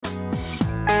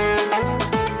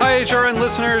HRN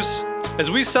listeners.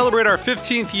 As we celebrate our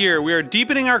 15th year, we are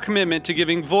deepening our commitment to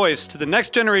giving voice to the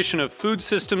next generation of food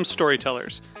systems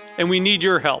storytellers, and we need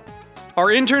your help. Our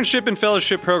internship and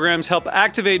fellowship programs help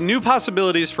activate new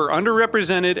possibilities for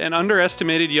underrepresented and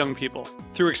underestimated young people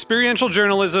through experiential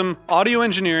journalism, audio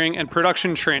engineering, and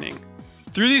production training.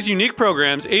 Through these unique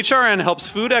programs, HRN helps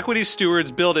food equity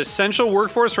stewards build essential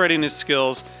workforce readiness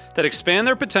skills that expand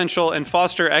their potential and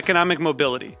foster economic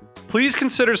mobility. Please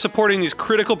consider supporting these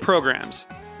critical programs.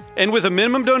 And with a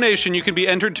minimum donation, you can be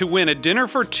entered to win a dinner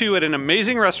for two at an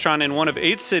amazing restaurant in one of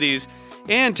 8 cities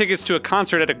and tickets to a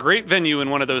concert at a great venue in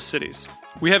one of those cities.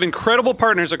 We have incredible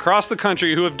partners across the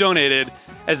country who have donated,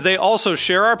 as they also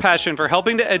share our passion for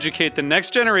helping to educate the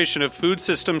next generation of food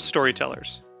systems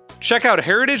storytellers. Check out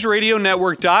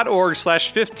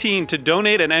heritageradionetwork.org/15 to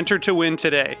donate and enter to win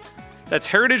today. That's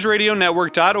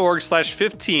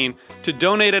heritageradionetwork.org/15 to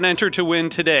donate and enter to win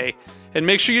today. And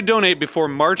make sure you donate before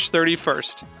March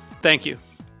 31st. Thank you.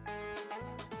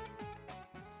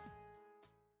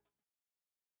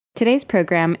 Today's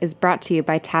program is brought to you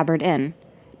by Tabard Inn,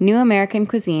 new American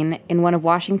cuisine in one of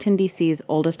Washington, D.C.'s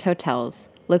oldest hotels,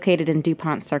 located in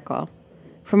DuPont Circle.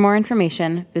 For more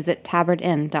information, visit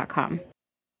tabardinn.com.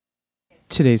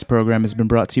 Today's program has been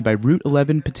brought to you by Route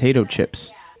 11 Potato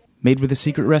Chips. Made with a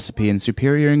secret recipe and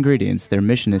superior ingredients, their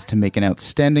mission is to make an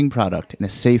outstanding product in a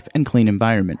safe and clean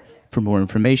environment. For more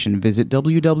information, visit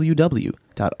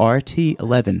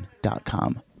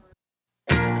www.rt11.com.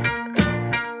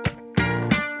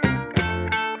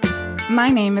 My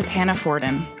name is Hannah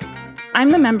Forden.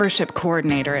 I'm the membership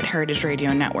coordinator at Heritage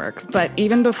Radio Network, but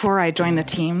even before I joined the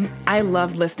team, I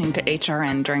loved listening to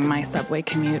HRN during my subway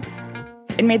commute.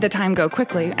 It made the time go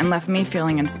quickly and left me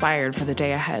feeling inspired for the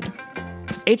day ahead.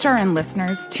 HRN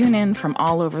listeners tune in from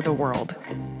all over the world,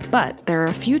 but there are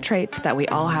a few traits that we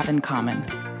all have in common,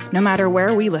 no matter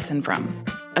where we listen from.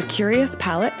 A curious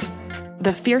palate,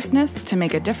 the fierceness to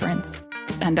make a difference,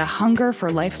 and a hunger for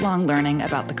lifelong learning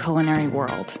about the culinary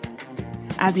world.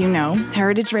 As you know,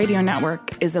 Heritage Radio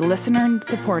Network is a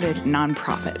listener-supported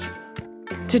nonprofit.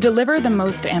 To deliver the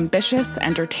most ambitious,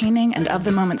 entertaining, and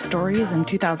of-the-moment stories in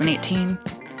 2018,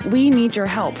 we need your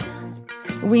help.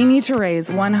 We need to raise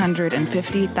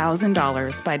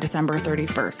 $150,000 by December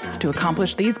 31st to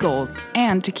accomplish these goals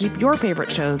and to keep your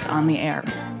favorite shows on the air.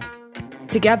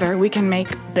 Together, we can make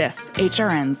this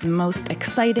HRN's most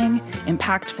exciting,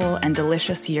 impactful, and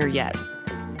delicious year yet.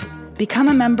 Become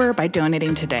a member by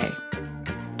donating today.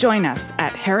 Join us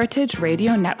at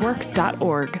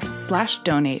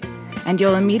heritageradionetwork.org/donate, and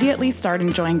you'll immediately start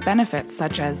enjoying benefits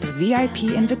such as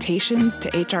VIP invitations to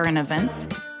HRN events,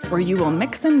 where you will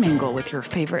mix and mingle with your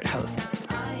favorite hosts.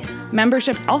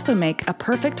 Memberships also make a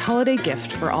perfect holiday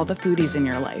gift for all the foodies in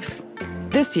your life.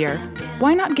 This year,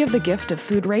 why not give the gift of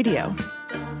food radio?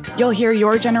 You'll hear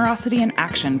your generosity in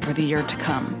action for the year to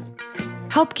come.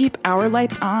 Help keep our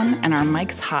lights on and our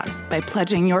mics hot by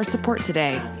pledging your support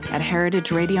today at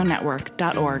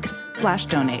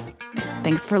heritageradionetwork.org/donate.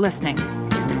 Thanks for listening.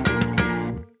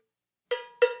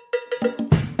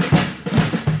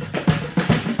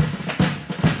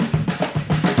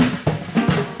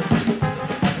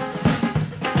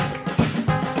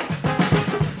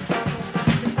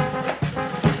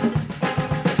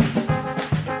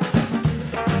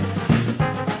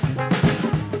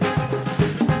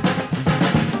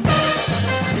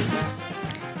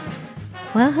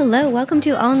 Well, hello. Welcome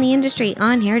to All in the Industry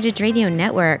on Heritage Radio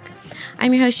Network.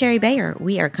 I'm your host, Sherry Bayer.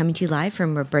 We are coming to you live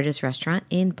from Roberta's Restaurant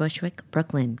in Bushwick,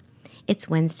 Brooklyn. It's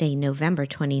Wednesday, November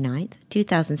 29th,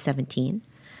 2017.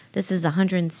 This is the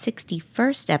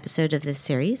 161st episode of this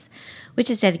series,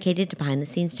 which is dedicated to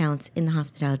behind-the-scenes talents in the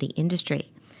hospitality industry.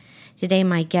 Today,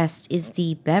 my guest is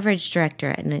the beverage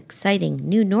director at an exciting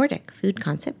new Nordic food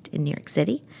concept in New York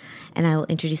City, and I will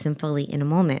introduce him fully in a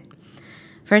moment.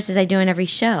 First, as I do in every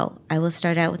show, I will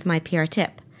start out with my PR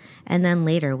tip, and then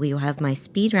later we will have my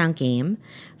speed round game.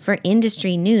 For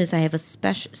industry news, I have a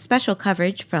special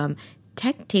coverage from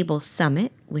TechTable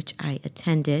Summit, which I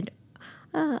attended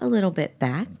a little bit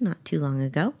back, not too long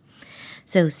ago.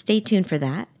 So stay tuned for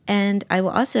that. And I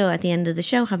will also, at the end of the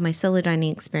show, have my solo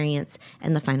dining experience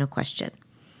and the final question.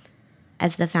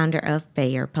 As the founder of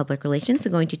Bayer Public Relations,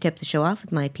 I'm going to tip the show off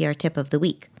with my PR tip of the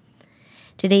week.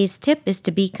 Today's tip is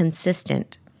to be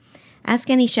consistent.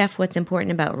 Ask any chef what's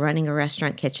important about running a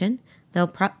restaurant kitchen.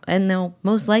 They'll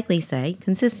most likely say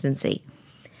consistency.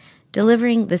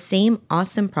 Delivering the same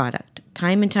awesome product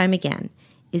time and time again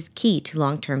is key to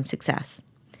long-term success.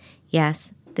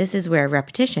 Yes, this is where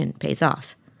repetition pays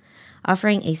off.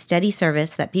 Offering a steady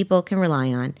service that people can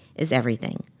rely on is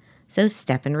everything. So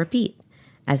step and repeat,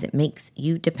 as it makes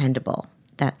you dependable.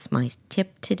 That's my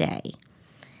tip today.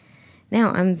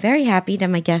 Now, I'm very happy to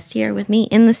have my guest here with me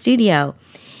in the studio.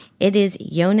 It is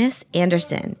Jonas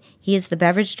Andersen. He is the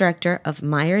beverage director of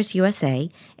Myers USA,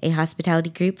 a hospitality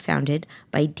group founded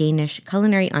by Danish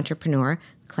culinary entrepreneur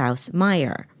Claus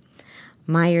Meyer.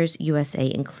 Myers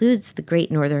USA includes the Great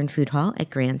Northern Food Hall at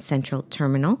Grand Central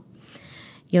Terminal.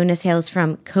 Jonas hails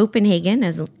from Copenhagen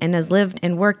and has lived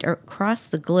and worked across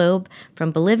the globe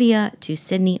from Bolivia to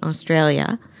Sydney,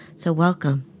 Australia. So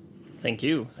welcome. Thank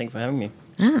you. Thank you for having me.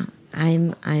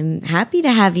 I'm happy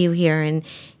to have you here and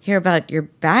hear about your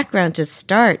background to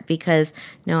start because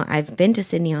I've been to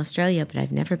Sydney, Australia, but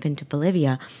I've never been to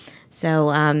Bolivia.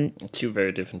 So two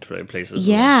very different places.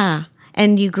 Yeah,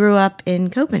 and you grew up in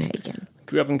Copenhagen.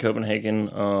 Grew up in Copenhagen.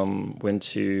 Went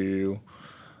to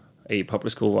a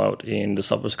public school out in the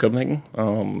suburbs of Copenhagen,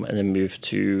 and then moved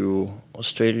to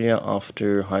Australia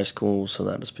after high school. So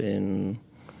that has been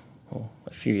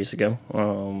a few years ago.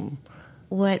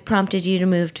 What prompted you to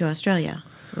move to Australia?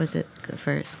 Was it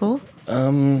for school?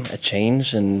 A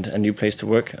change and a new place to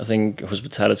work. I think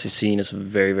hospitality scene is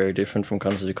very, very different from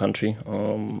country to country.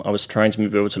 I was trying to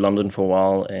move over to London for a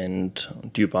while and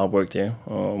do bar work there.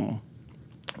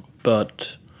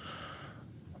 But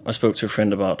I spoke to a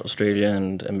friend about Australia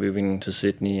and moving to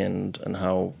Sydney and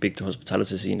how big the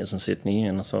hospitality scene is in Sydney,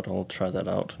 and I thought I'll try that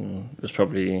out. And it was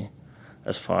probably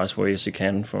as far away as you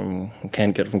can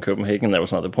get from Copenhagen. That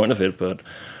was not the point of it, but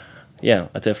yeah,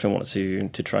 I definitely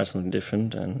wanted to try something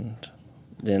different. And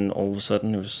then all of a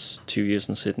sudden, it was 2 years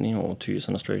in Sydney or 2 years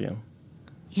in Australia.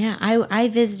 Yeah, I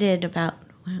visited about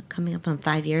coming up on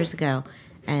 5 years ago,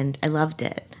 and I loved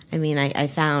it. I mean, I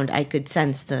found I could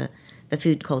sense the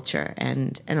food culture,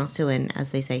 and also in, as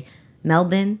they say,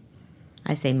 Melbourne.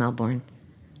 I say Melbourne,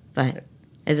 but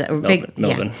is it big?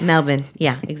 Melbourne. Yeah, Melbourne.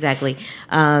 Yeah, exactly.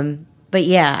 But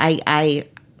yeah,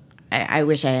 I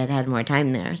wish I had more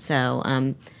time there. So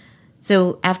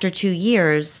after 2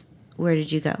 years, where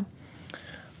did you go?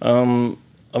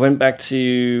 I went back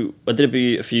I did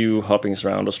a few hoppings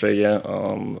around Australia,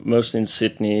 mostly in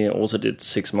Sydney. Also did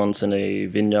 6 months in a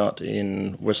vineyard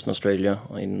in Western Australia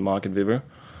in Market River,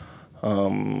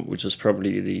 which is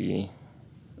probably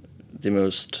the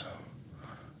most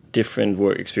different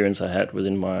work experience I had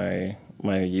within my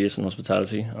years in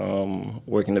hospitality.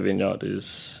 Working in a vineyard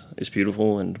is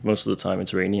beautiful, and most of the time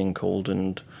it's rainy and cold,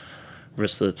 and the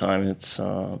rest of the time it's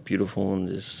beautiful, and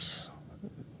there's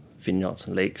vineyards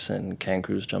and lakes and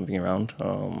kangaroos jumping around.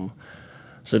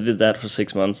 So I did that for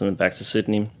 6 months and then back to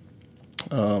Sydney.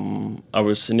 I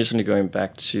was initially going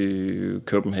back to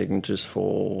Copenhagen just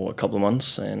for a couple of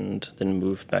months and then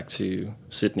moved back to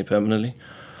Sydney permanently.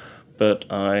 But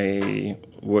I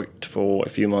worked for a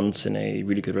few months in a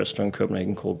really good restaurant in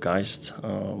Copenhagen called Geist,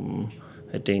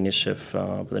 a Danish chef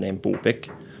by the name Bo Bæk.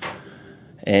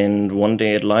 And one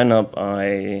day at lineup,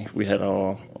 we had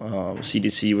our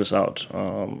CDC was out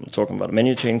talking about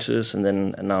menu changes, and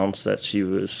then announced that she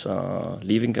was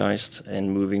leaving Geist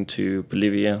and moving to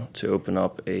Bolivia to open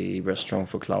up a restaurant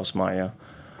for Claus Meyer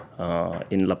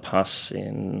in La Paz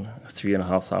in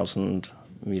 3,500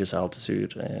 meters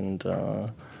altitude. And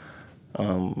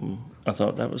I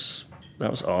thought that was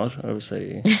odd. I would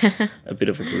say a bit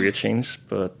of a career change,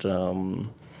 but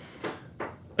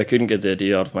I couldn't get the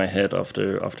idea out of my head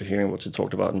after hearing what she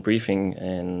talked about in briefing.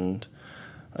 And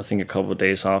I think a couple of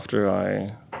days after,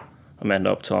 I manned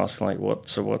up to ask, like,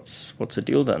 what's the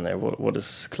deal down there? What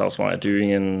is Claus Meyer doing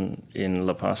in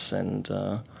La Paz? And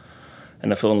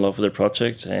I fell in love with the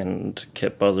project and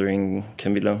kept bothering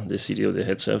Camilla, the CDO, the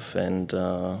head chef, and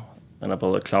I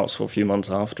bothered Claus for a few months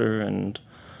after, and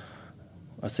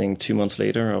I think 2 months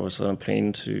later I was on a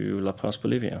plane to La Paz,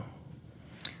 Bolivia.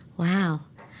 Wow.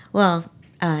 Well,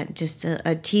 just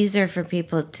a teaser for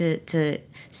people to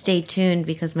stay tuned,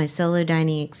 because my solo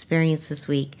dining experience this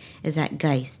week is at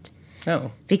Geist.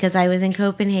 Oh. Because I was in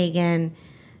Copenhagen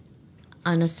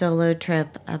on a solo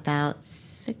trip about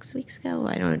 6 weeks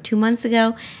ago, 2 months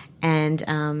ago, and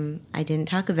I didn't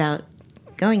talk about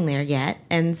going there yet.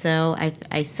 And so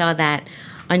I saw that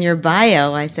on your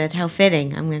bio. I said, how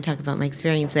fitting. I'm going to talk about my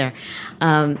experience there.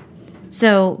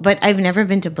 But I've never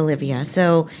been to Bolivia.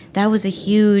 So that was a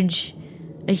huge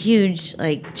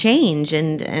like change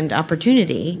and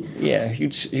opportunity. Yeah,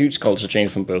 huge culture change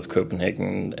from both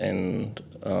Copenhagen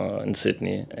and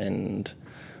Sydney. And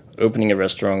opening a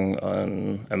restaurant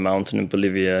on a mountain in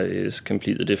Bolivia is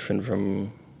completely different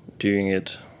from doing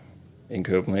it in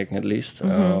Copenhagen, at least.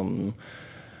 Mm-hmm.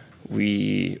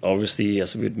 We obviously,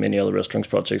 as with many other restaurants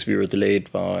projects, we were delayed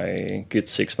by a good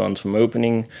 6 months from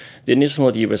opening. The initial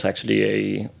idea was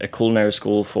actually a culinary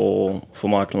school for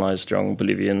marginalized young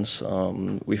Bolivians.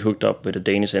 We hooked up with a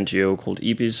Danish NGO called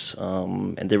IBIS,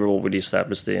 and they were already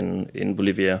established in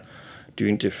Bolivia,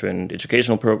 doing different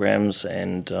educational programs.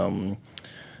 And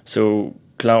so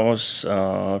Klaus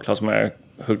Meyer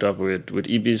hooked up with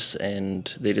IBIS,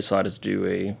 and they decided to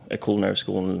do a culinary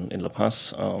school in La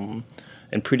Paz.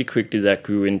 And pretty quickly that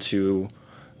grew into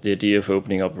the idea of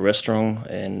opening up a restaurant.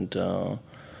 And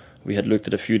we had looked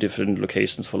at a few different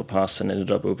locations for La Paz and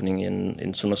ended up opening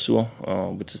in Zona Sur,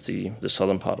 which is the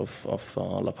southern part of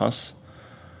La Paz.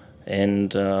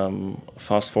 And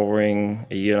fast forwarding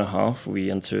a year and a half,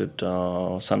 we entered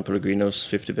San Pellegrino's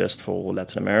 50 Best for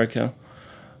Latin America.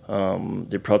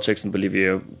 The projects in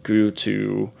Bolivia grew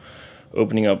to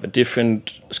opening up a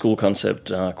different school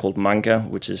concept called Manga,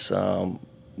 which is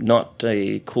not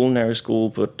a culinary school,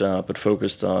 but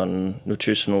focused on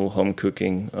nutritional home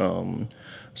cooking.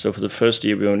 So for the first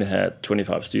year, we only had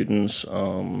 25 students.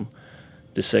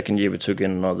 The second year, we took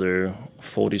in another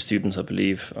 40 students, I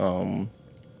believe.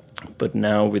 But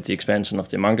now with the expansion of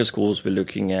the Manga schools, we're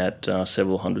looking at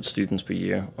several hundred students per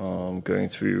year going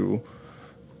through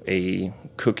a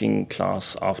cooking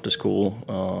class after school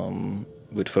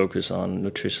with focus on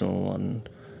nutritional and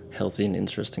healthy and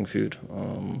interesting food.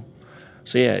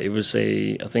 So yeah, it was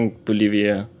I think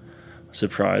Bolivia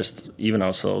surprised even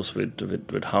ourselves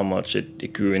with how much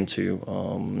it grew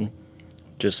into,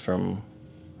 just from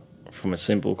a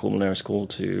simple culinary school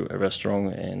to a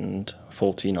restaurant and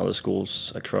 14 other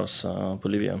schools across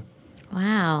Bolivia.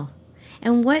 Wow.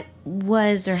 And what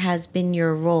was or has been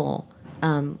your role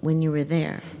when you were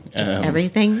there? Just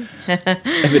everything? A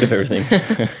bit of everything.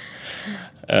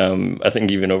 I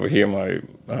think even over here,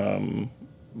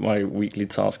 my weekly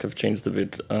tasks have changed a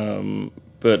bit.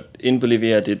 But in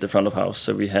Bolivia, I did the front of house.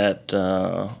 So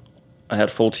I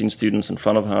had 14 students in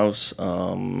front of house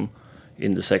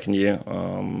in the second year.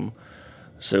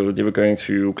 So they were going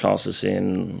through classes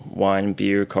in wine,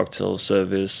 beer, cocktail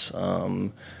service.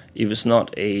 It was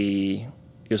not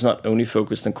only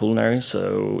focused on culinary,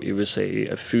 so it was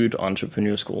a food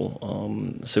entrepreneur school.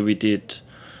 So we did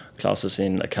classes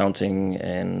in accounting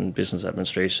and business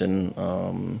administration.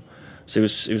 So it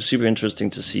was super interesting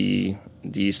to see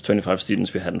these 25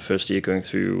 students we had in first year going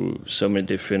through so many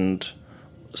different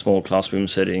small classroom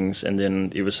settings, and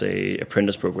then it was a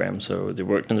apprentice program. So they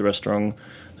worked in the restaurant,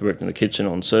 they worked in the kitchen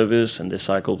on service, and they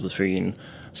cycled between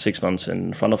 6 months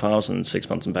in front of house and 6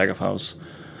 months in back of house.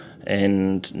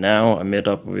 And now I met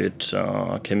up with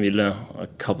Camilla a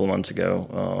couple months ago,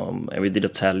 and we did a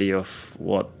tally of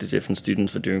what the different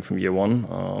students were doing from year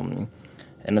one.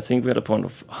 And I think we're at a point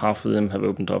of half of them have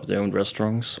opened up their own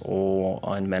restaurants or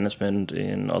are in management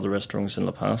in other restaurants in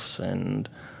La Paz, and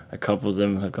a couple of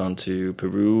them have gone to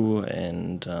Peru,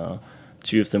 and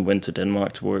 2 of them went to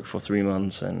Denmark to work for 3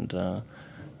 months, and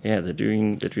they're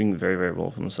doing very, very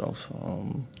well for themselves.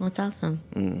 That's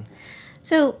awesome.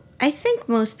 So I think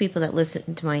most people that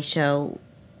listen to my show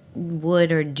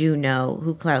would or do know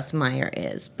who Klaus Meyer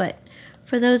is, but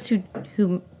for those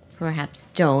who perhaps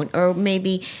don't, or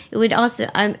maybe it would also,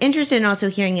 I'm interested in also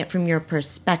hearing it from your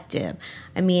perspective.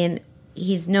 I mean,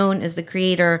 he's known as the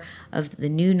creator of the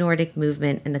New Nordic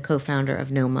movement and the co-founder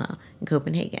of Noma in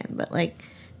Copenhagen. But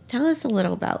tell us a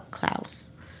little about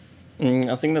Klaus.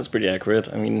 I think that's pretty accurate.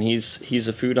 I mean, he's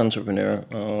a food entrepreneur.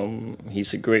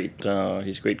 He's a great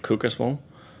cook as well.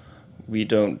 We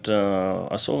don't.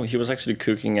 I saw he was actually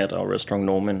cooking at our restaurant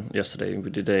Norman yesterday. We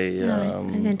did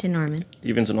I've been to Norman.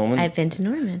 You've been to Norman? I've been to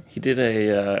Norman. He did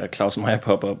a Klaus Meyer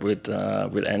pop up with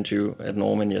Andrew at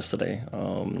Norman yesterday.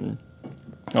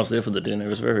 I was there for the dinner. It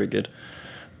was very, very good.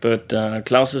 But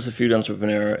Klaus is a food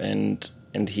entrepreneur, and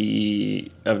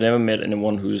I've never met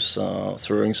anyone who's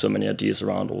throwing so many ideas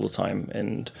around all the time.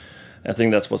 And I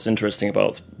think that's what's interesting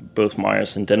about both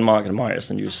Meyers in Denmark and Meyers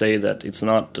in USA, that it's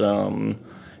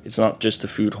not just a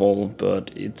food hall, but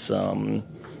it's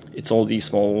all these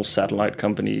small satellite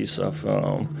companies of.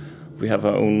 We have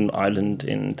our own island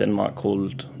in Denmark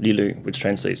called Lille, which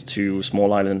translates to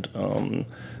small island.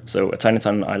 So a tiny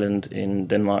island in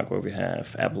Denmark where we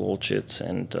have apple orchards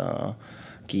and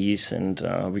geese, and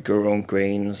we grow our own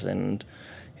grains and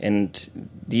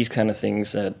these kind of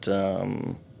things that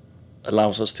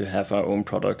allows us to have our own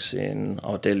products in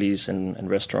our delis and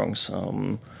restaurants.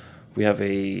 We have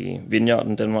a vineyard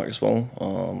in Denmark as well.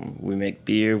 We make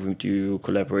beer. We do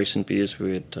collaboration beers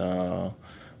with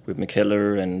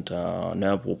Mikkeller and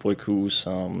Nørrebro Bryghus.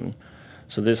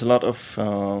 So there's a lot of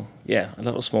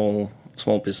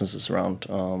small businesses around.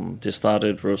 They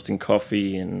started roasting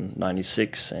coffee in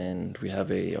 '96, and we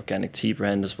have a organic tea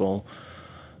brand as well.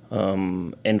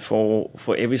 And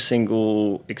for every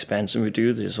single expansion we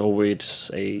do, there's always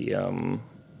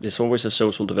a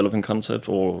social development concept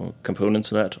or component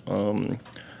to that.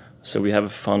 So we have a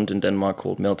fund in Denmark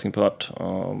called Melting Pot,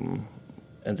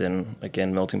 and then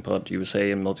again Melting Pot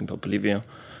USA and Melting Pot Bolivia.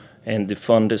 And the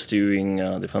fund is doing,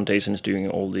 the foundation is doing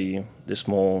all the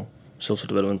small social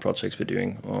development projects we're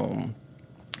doing.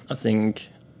 I think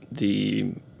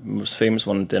the most famous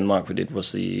one in Denmark we did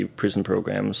was the prison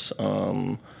programs.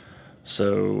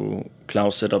 So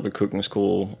Klaus set up a cooking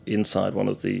school inside one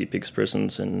of the biggest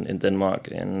prisons in Denmark,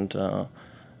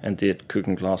 and did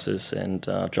cooking classes and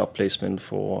job placement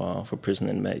for prison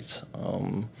inmates.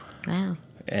 Wow.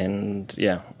 And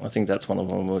yeah, I think that's one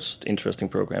of our most interesting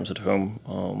programs at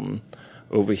home.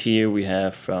 Over here we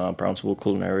have Brownsville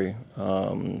Culinary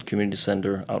Community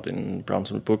Center out in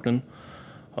Brownsville, Brooklyn,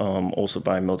 also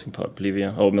by Melting Pot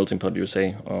Bolivia, or Melting Pot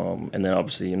USA. And then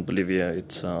obviously in Bolivia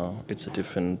it's a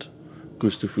different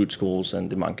Gusto food schools and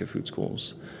the Manca food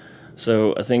schools.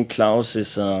 So I think Klaus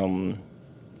is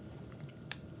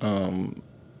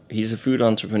he's a food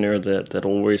entrepreneur that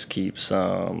always keeps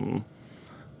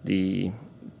the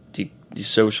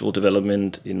social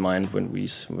development in mind when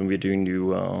we're doing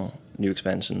new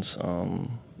expansions.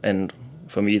 And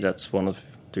for me, that's one of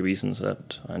the reasons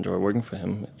that I enjoy working for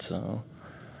him. It's a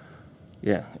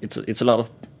lot of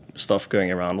stuff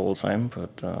going around all the time,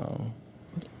 but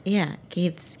yeah,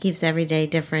 keeps every day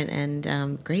different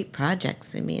and great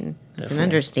projects. I mean, that's Definitely. an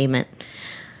understatement.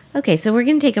 Okay, so we're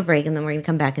going to take a break, and then we're going to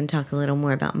come back and talk a little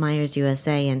more about Myers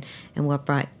USA and what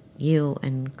brought you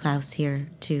and Klaus here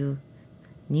to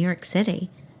New York City.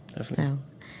 Definitely. So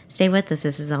stay with us.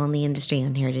 This is All in the Industry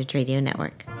on Heritage Radio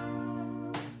Network.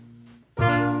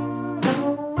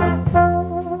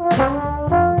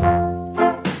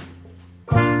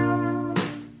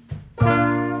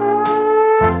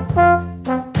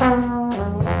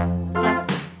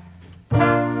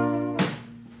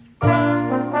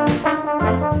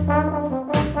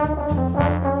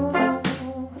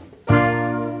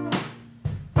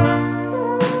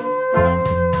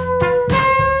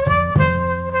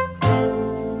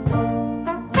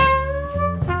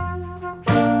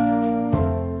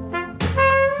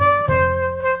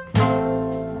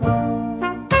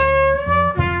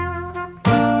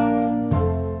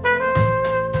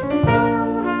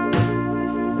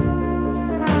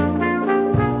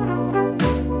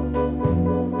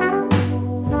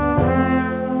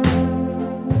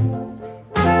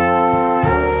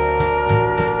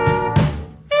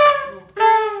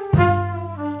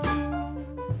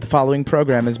 The following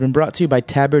program has been brought to you by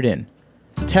Tabard Inn.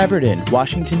 Tabard Inn,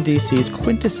 Washington, D.C.'s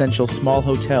quintessential small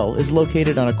hotel, is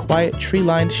located on a quiet,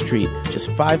 tree-lined street just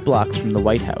 5 blocks from the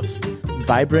White House.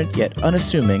 Vibrant yet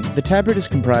unassuming, the Tabard is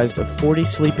comprised of 40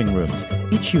 sleeping rooms,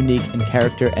 each unique in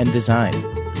character and design.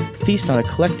 Feast on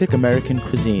eclectic American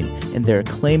cuisine in their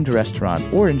acclaimed restaurant,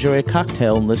 or enjoy a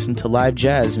cocktail and listen to live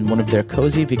jazz in one of their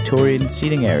cozy Victorian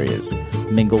seating areas.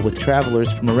 Mingle with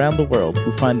travelers from around the world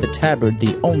who find the Tabard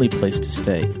the only place to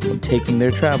stay when taking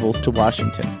their travels to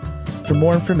Washington. For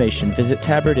more information, visit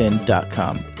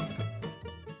tabardinn.com.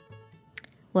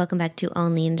 Welcome back to All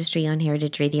in the Industry on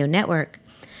Heritage Radio Network.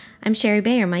 I'm Sherry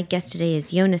Bayer. My guest today is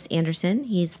Jonas Andersen.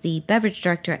 He's the beverage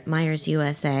director at Myers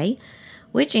USA,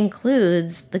 which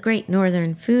includes the Great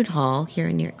Northern Food Hall here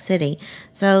in New York City.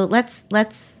 So let's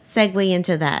segue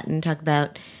into that and talk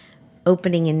about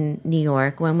opening in New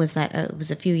York. When was that? It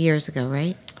was a few years ago,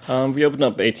 right? We opened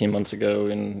up 18 months ago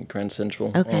in Grand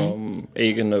Central. Okay.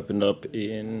 Egan opened up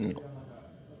in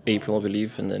April, I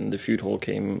believe, and then the food hall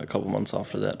came a couple months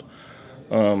after that.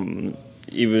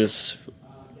 It was,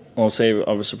 I'll say,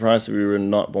 I was surprised that we were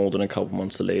not more than a couple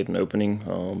months delayed in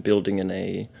opening. Building in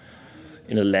a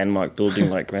landmark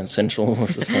building like Grand Central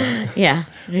was a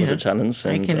challenge.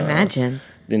 I can imagine.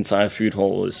 The entire food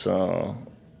hall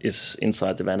is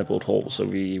inside the Vanderbilt Hall, so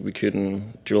we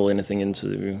couldn't drill anything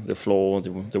into the floor,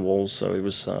 the walls. So it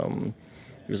was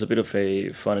a bit of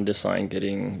a fun design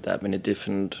getting that many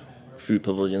different food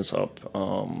pavilions up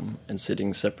and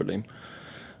sitting separately.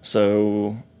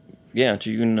 So yeah,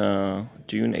 June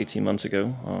 18 months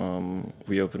ago,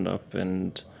 we opened up,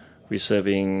 and we're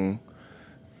serving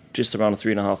just around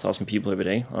 3,500 people every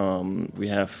day. We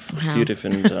have a few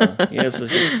different, it's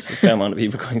a fair amount of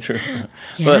people going through.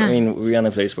 Yeah. But I mean, we're in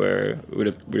a place where with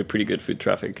a pretty good food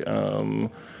traffic,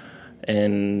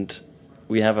 and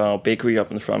we have our bakery up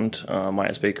in the front,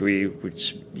 Myers Bakery,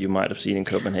 which you might have seen in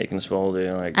Copenhagen as well.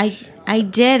 They're like, I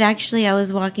did actually. I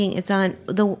was walking. It's on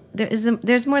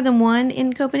there's more than one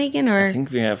in Copenhagen, or I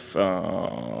think we have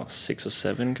 6 or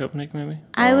 7 in Copenhagen, maybe.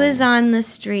 I was on the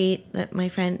street that my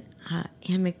friend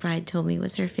Anne McBride told me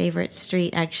was her favorite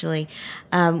street, actually,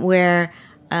 where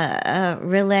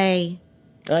Relay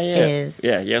is.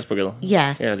 Yeah, Jespergade.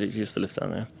 Yes. Yeah, they used to live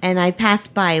down there. And I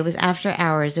passed by. It was after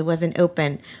hours. It wasn't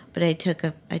open, but I took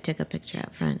a picture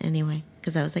out front anyway,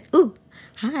 because I was like, ooh,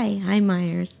 Hi,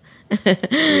 Myers.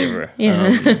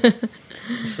 Yeah.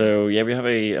 So we have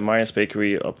a Myers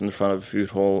bakery up in the front of the food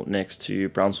hall next to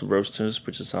Brownsville Roasters,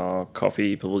 which is our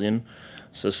coffee pavilion.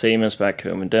 So same as back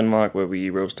home in Denmark, where we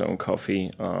roast our own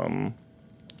coffee.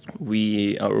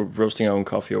 We are roasting our own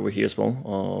coffee over here as well,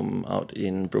 out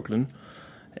in Brooklyn.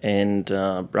 And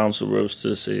Brownsville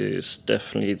Roasters is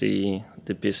definitely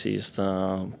the busiest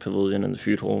pavilion in the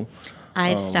food hall.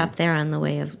 I've stopped there on the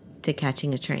way to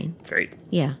catching a train. Great.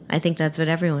 Yeah, I think that's what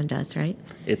everyone does, right?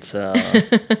 It's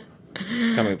it's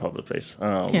becoming a popular place.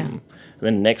 And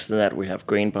then next to that we have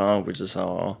Grain Bar, which is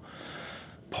our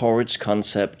porridge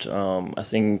concept. I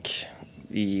think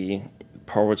the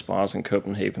porridge bars in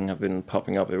Copenhagen have been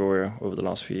popping up everywhere over the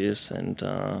last few years,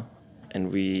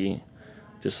 and we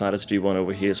decided to do one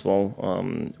over here as well.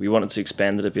 We wanted to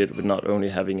expand it a bit with not only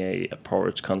having a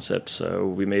porridge concept, so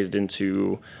we made it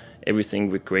into everything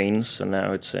with grains. So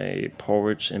now it's a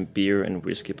porridge and beer and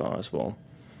whiskey bar as well.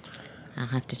 I'll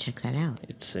have to check that out.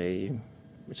 It's a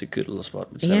good little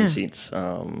spot with 7 seats.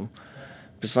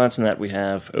 Besides from that, we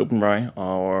have Open Rye,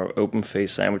 our open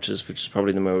face sandwiches, which is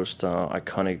probably the most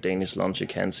iconic Danish lunch you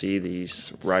can see.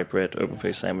 These rye bread open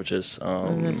face sandwiches.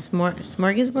 Smorgasbord?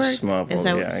 Smorgasbord, is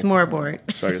that yeah. Smorgasbord?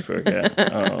 Smorgasbord,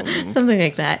 yeah. Something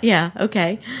like that. Yeah,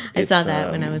 okay. I saw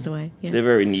that when I was away. Yeah. They're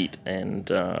very neat,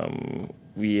 and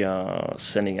we are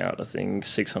sending out, I think,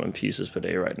 600 pieces per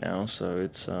day right now. So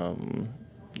it's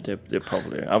they're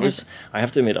popular. I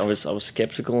have to admit, I was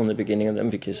skeptical in the beginning of them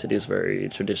because it is very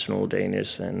traditional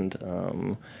Danish, and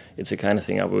it's the kind of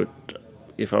thing I would,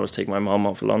 if I was taking my mom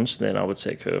out for lunch, then I would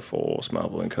take her for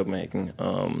smørrebrød in Copenhagen.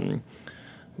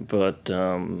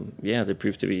 They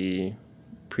proved to be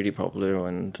pretty popular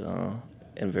and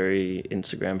very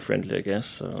Instagram friendly, I guess.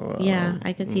 So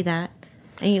I could see that.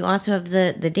 And you also have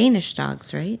the Danish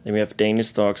dogs, right? Then we have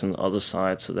Danish dogs on the other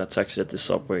side, so that's actually at the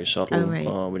subway shuttle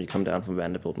when you come down from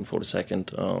Vanderbilt and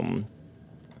 42nd.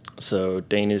 So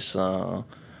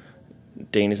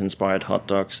Danish-inspired hot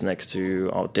dogs next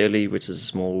to our deli, which is a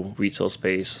small retail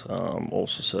space,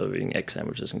 also serving egg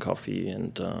sandwiches and coffee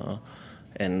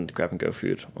and grab-and-go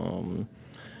food. And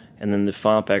then the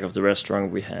far back of the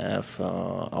restaurant, we have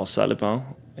our salad bar,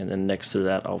 and then next to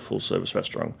that, our full-service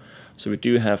restaurant. So we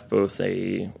do have both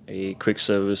a quick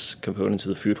service component to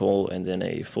the food hall and then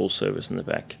a full service in the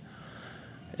back.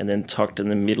 And then tucked in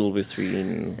the middle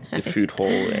between the food hall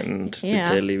and the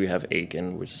deli, we have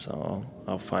Egen, which is our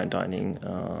fine dining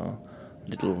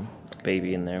little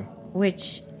baby in there.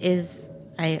 Which is,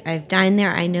 I've dined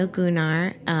there. I know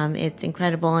Gunnar. It's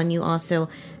incredible. And you also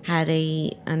had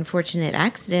a unfortunate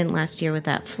accident last year with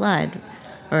that flood.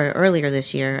 Or earlier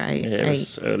this year. It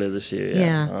was earlier this year,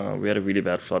 yeah. We had a really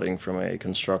bad flooding from a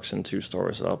construction 2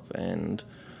 stories up, and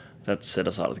that set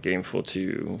us out of the game for a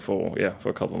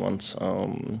couple of months.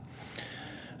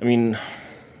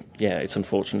 It's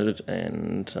unfortunate,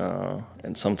 and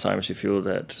sometimes you feel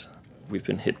that we've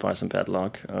been hit by some bad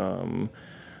luck. You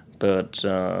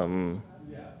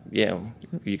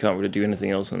can't really do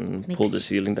anything else than pull the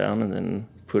ceiling down and then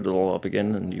put it all up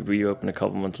again, and you reopen a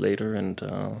couple months later, and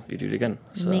you do it again.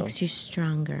 So makes you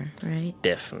stronger, right?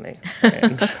 Definitely.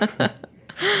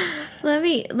 Let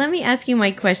me ask you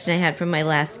my question I had from my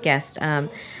last guest.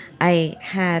 I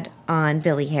had on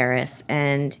Billy Harris,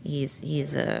 and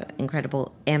he's a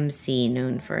incredible MC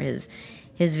known for his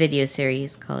video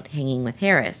series called Hanging with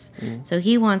Harris. So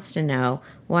he wants to know,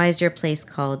 why is your place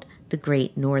called the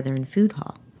Great Northern Food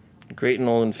Hall? Great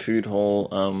Northern Food Hall.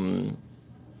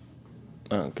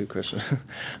 Good question.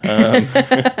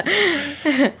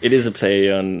 It is a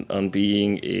play on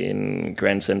being in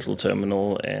Grand Central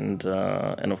Terminal, and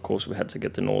of course we had to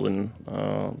get the Nordic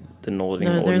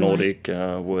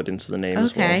word into the name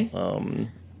as well.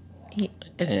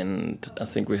 And I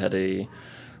think we had a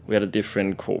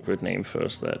different corporate name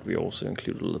first that we also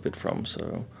included a little bit from.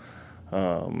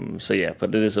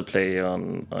 But it is a play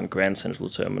on Grand Central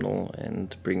Terminal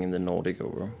and bringing the Nordic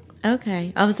over.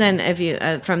 Okay. All of a sudden, if you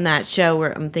from that show,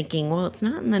 where I'm thinking, well, it's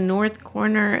not in the north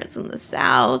corner; it's in the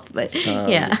south. But it's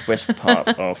the west part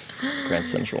of Grand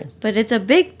Central. But it's a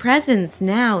big presence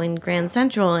now in Grand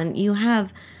Central, and you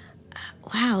have,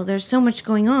 there's so much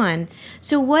going on.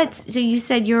 So you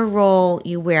said your role,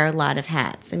 you wear a lot of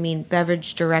hats. I mean,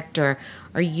 beverage director.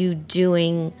 Are you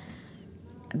doing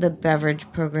the beverage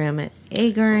program at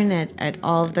Agern, at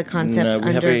all of the concepts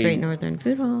under Great Northern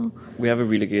Food Hall? We have a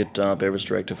really good beverage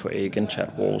director for Agern,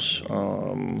 Chad Walsh,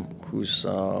 who's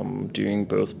doing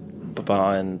both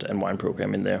bar and wine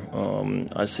program in there.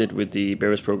 I sit with the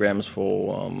beverage programs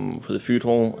for the food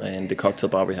hall and the cocktail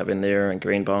bar we have in there, and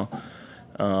grain bar.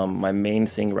 My main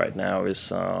thing right now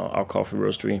is our coffee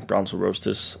roastery, Brownsville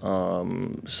Roasters.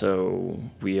 So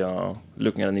we are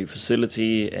looking at a new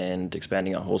facility and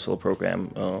expanding our wholesale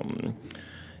program.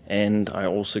 And I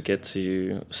also get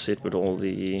to sit with all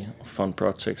the fun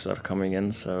projects that are coming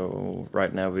in. So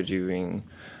right now we're doing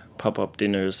pop-up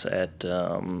dinners at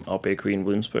our bakery in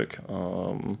Williamsburg.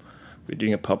 We're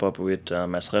doing a pop-up with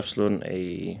Mads Refslund,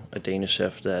 a Danish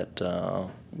chef that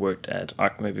worked at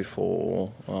Acme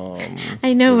before.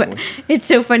 I know, but it's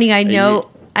so funny. I know,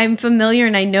 I'm familiar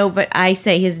and I know, but I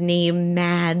say his name,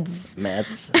 Mads.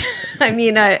 Mads. I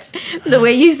mean, the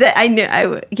way you said, I knew,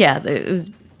 it was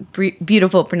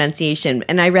beautiful pronunciation,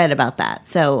 and I read about that.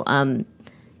 So,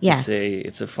 yes,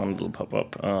 it's a fun little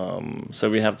pop-up. So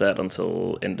we have that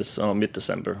until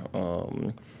mid-December.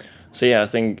 So yeah, I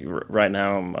think right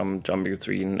now I'm jumping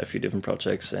between a few different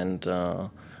projects, and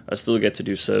I still get to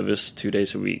do service 2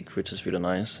 days a week, which is really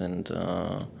nice. And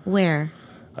where?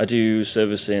 I do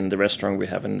service in the restaurant we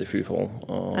have in the food hall.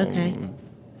 Okay.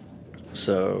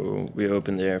 So we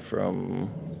open there from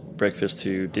breakfast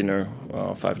to dinner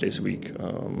 5 days a week.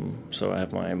 So I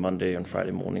have my Monday and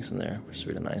Friday mornings in there, which is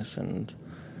really nice, and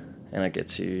I get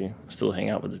to still hang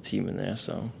out with the team in there.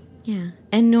 So. Yeah,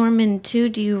 and Norman too.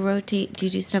 Do you rotate? Do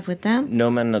you do stuff with them?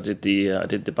 Norman, I did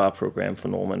the bar program for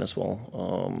Norman as well,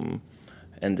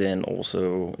 and then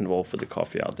also involved with the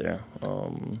coffee out there.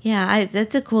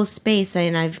 That's a cool space,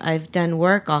 and I've done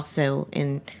work also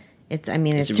in. It's a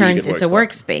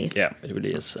workspace. Yeah, it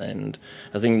really is, and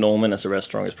I think Norman as a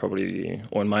restaurant is probably,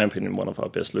 or in my opinion, one of our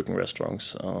best looking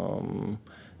restaurants.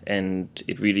 And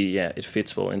it really, it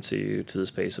fits well into the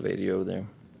space of ADO there.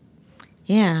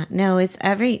 Yeah, no, you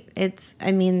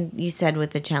said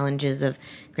with the challenges of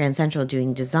Grand Central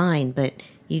doing design, but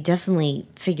you definitely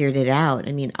figured it out.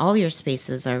 I mean, all your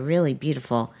spaces are really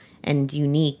beautiful and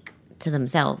unique to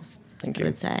themselves. Thank you. I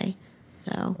would say.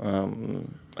 So.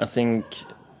 I think,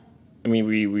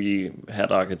 we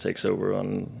had architects over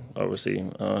on, obviously,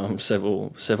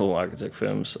 several architect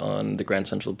firms on the Grand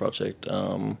Central project.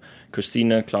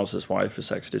 Christina, Klaus's wife,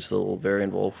 is actually still very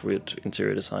involved with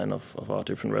interior design of our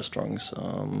different restaurants.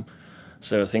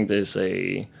 So I think there's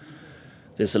a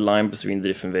line between the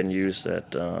different venues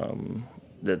that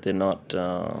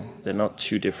they're not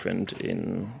too different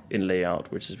in layout,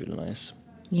 which is really nice.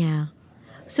 Yeah.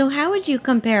 So how would you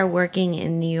compare working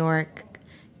in New York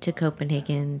to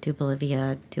Copenhagen, to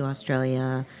Bolivia, to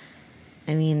Australia?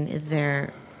 I mean, is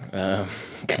there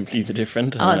completely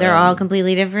different? Oh, they're all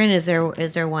completely different. Is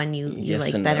there one you yes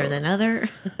like better than other?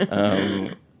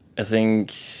 I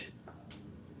think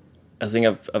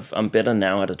I'm better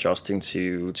now at adjusting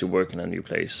to work in a new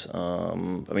place.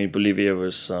 Bolivia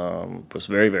was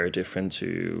very, very different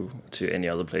to any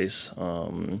other place.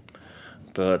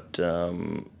 But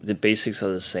the basics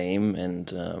are the same, and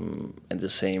the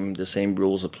same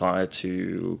rules apply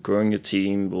to growing your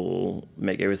team. Will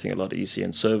make everything a lot easier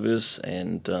in service,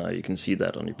 and you can see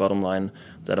that on your bottom line.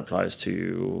 That applies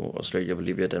to Australia,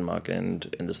 Bolivia, Denmark, and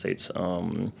in the States.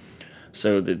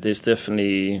 So there's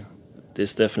definitely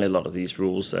a lot of these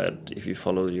rules that if you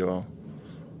follow your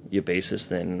basis,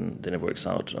 then it works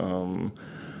out.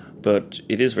 But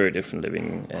it is very different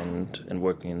living and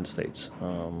working in the States.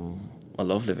 I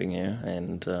love living here,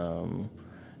 and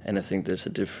I think there's a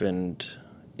different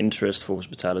interest for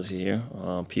hospitality here.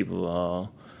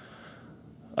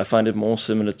 I find it more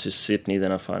similar to Sydney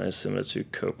than I find it similar to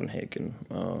Copenhagen.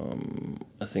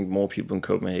 I think more people in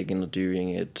Copenhagen are doing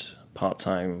it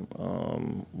part-time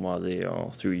while they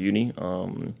are through uni,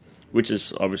 which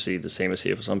is obviously the same as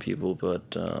here for some people,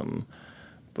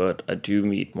 but I do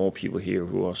meet more people here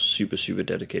who are super, super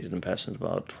dedicated and passionate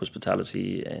about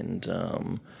hospitality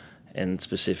and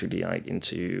specifically like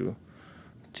into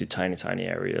tiny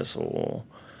areas, or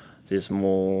there's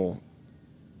more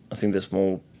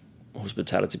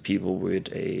hospitality people with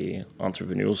a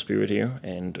entrepreneurial spirit here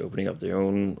and opening up their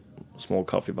own small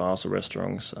coffee bars or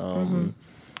restaurants, and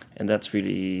it's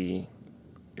really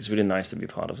nice to be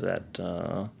part of that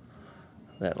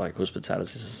like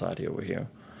hospitality society over here.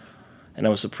 And I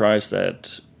was surprised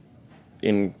that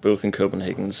both in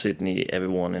Copenhagen and Sydney,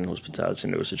 everyone in hospitality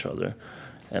knows each other.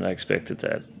 And I expected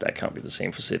that can't be the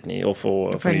same for Sydney or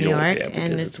for New York,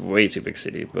 because it's a way too big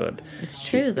city. But it's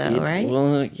true, right?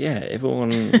 Well, yeah,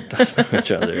 everyone does know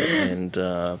each other, and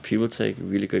people take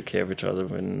really good care of each other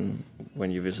when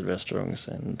you visit restaurants,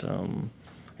 and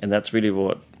that's really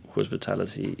what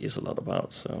hospitality is a lot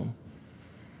about. So.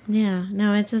 Yeah,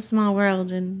 no, it's a small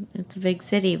world and it's a big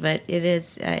city, but it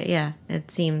is,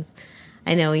 it seems,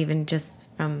 I know even just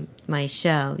from my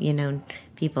show,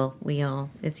 people,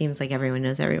 it seems like everyone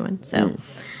knows everyone. So,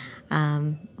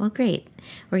 Well, great.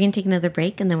 We're going to take another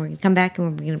break, and then we're going to come back,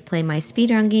 and we're going to play my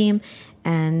speedrun game,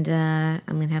 and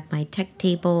I'm going to have my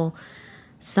TechTable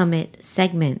Summit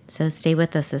segment. So stay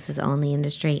with us. This is All in the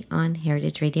Industry on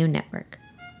Heritage Radio Network.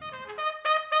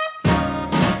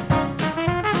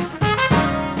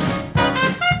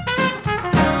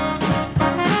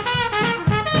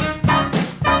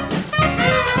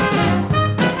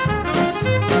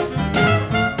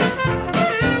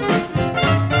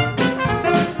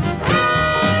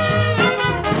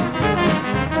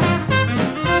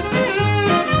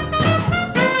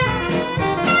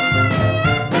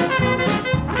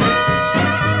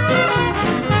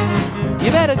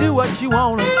 Do what you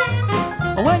want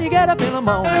when you get up in the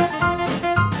morning,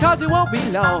 'cause it won't be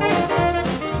long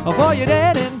before you're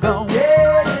dead and gone.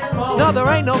 No, there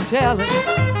ain't no telling.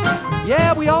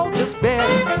 Yeah, we all just bet,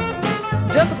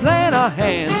 just playing our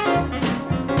hands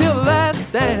till the last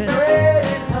stand.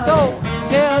 So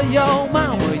tell your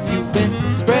mama you've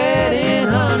been spreading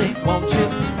honey, won't you?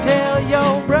 Tell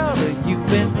your brother you've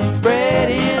been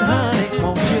spreading honey,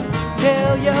 won't you?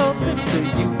 Tell your sister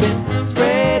you've been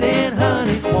spreading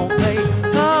honey, won't they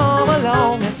come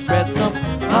along and spread some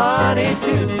honey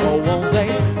too? Oh, won't they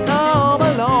come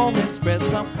along and spread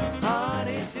some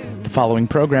honey too? The following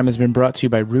program has been brought to you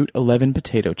by Route 11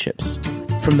 Potato Chips.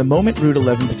 From the moment Route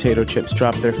 11 Potato Chips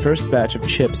dropped their first batch of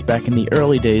chips back in the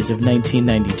early days of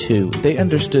 1992, they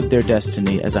understood their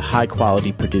destiny as a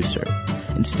high-quality producer.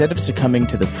 Instead of succumbing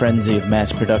to the frenzy of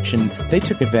mass production, they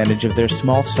took advantage of their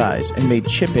small size and made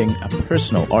chipping a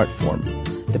personal art form.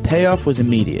 The payoff was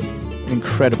immediate: an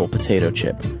incredible potato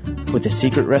chip. With a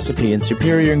secret recipe and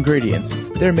superior ingredients,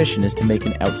 their mission is to make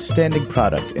an outstanding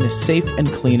product in a safe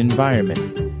and clean environment.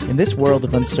 In this world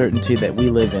of uncertainty that we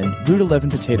live in, Route 11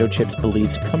 Potato Chips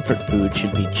believes comfort food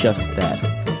should be just that.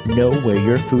 Know where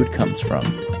your food comes from.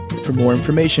 For more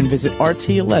information, visit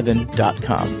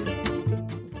rt11.com.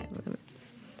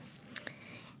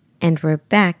 And we're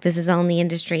back. This is All in the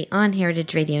Industry on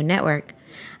Heritage Radio Network.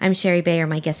 I'm Sherry Bayer.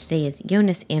 My guest today is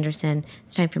Jonas Andersen.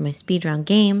 It's time for my speedrun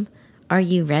game. Are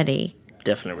you ready?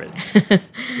 Definitely ready.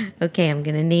 Okay, I'm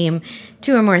going to name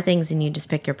 2 or more things and you just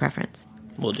pick your preference.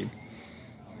 Will do.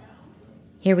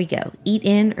 Here we go. Eat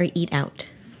in or eat out?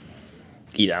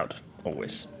 Eat out,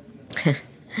 always.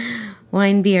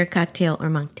 Wine, beer, cocktail, or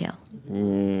mocktail?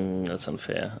 That's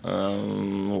unfair.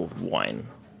 Wine.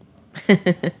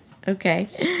 Okay.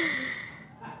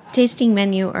 Tasting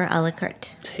menu or a la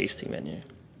carte? Tasting menu.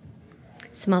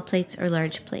 Small plates or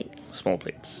large plates? Small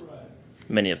plates.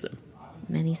 Many of them.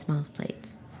 Many small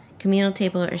plates. Communal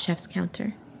table or chef's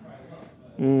counter?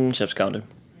 Chef's counter.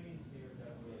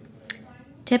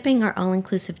 Tipping or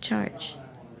all-inclusive charge?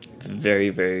 Very,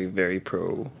 very, very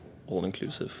pro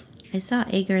all-inclusive. I saw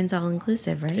Agern's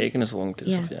all-inclusive, right? Agern is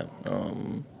all-inclusive, yeah.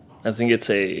 I think it's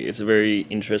a very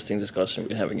interesting discussion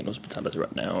we're having in hospitality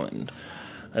right now, and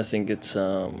I think it's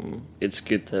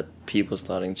good that people are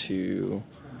starting to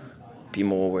be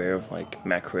more aware of like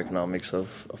macroeconomics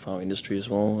of our industry as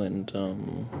well, and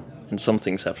some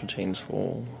things have to change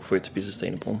for it to be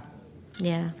sustainable.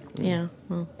 Yeah.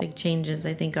 Well, big changes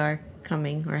I think are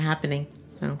coming or happening.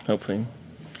 So hopefully.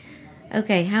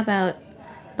 Okay, how about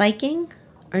biking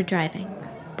or driving?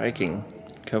 Biking,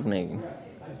 Copenhagen.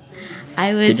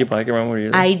 Did you bike around where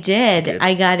you live? I did.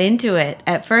 I got into it.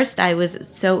 At first, I was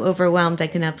so overwhelmed I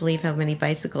could not believe how many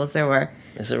bicycles there were.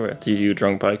 Is that right? Do you do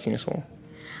drunk biking as well?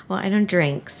 Well, I don't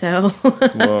drink, so.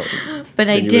 Well, but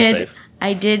I did. Safe.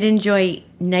 I did enjoy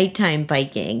nighttime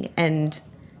biking, and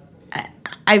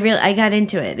I got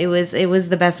into it. It was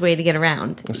the best way to get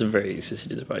around. It's a very easy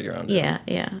city to bike around. Yeah.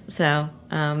 So,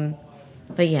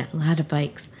 but yeah, a lot of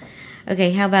bikes.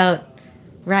 Okay, how about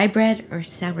rye bread or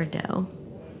sourdough?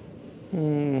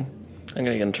 I'm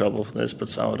gonna get in trouble for this, but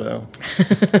sourdough.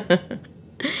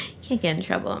 Can't get in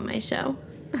trouble on my show.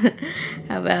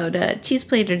 How about cheese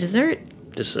plate or dessert?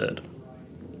 Dessert.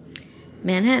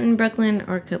 Manhattan, Brooklyn,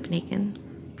 or Copenhagen?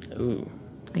 Ooh.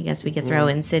 I guess we could throw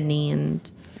in Sydney and...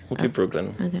 We'll do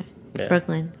Brooklyn. Okay. Yeah.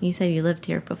 Brooklyn. You said you lived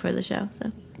here before the show,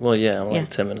 so... Well, yeah, I'm like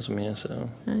 10 minutes from here, so...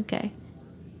 Okay.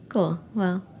 Cool.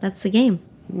 Well, that's the game.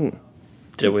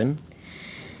 Did I win?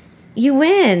 You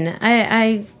win.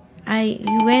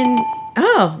 You win.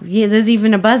 Oh, yeah, there's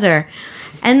even a buzzer.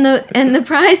 And the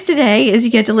prize today is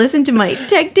you get to listen to my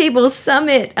TechTable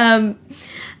Summit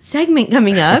segment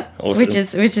coming up, Awesome.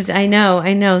 which is I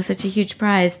know, such a huge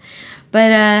prize.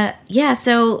 But yeah,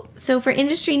 so for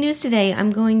industry news today, I'm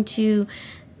going to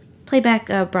play back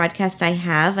a broadcast I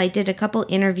have. I did a couple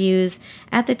interviews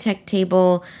at the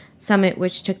TechTable Summit,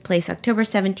 which took place October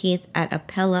 17th at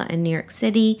Apella in New York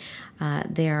City.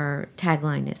 Their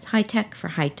tagline is High Tech for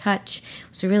High Touch. It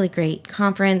was a really great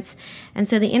conference. And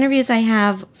so the interviews I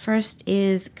have, first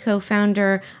is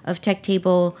co-founder of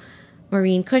TechTable,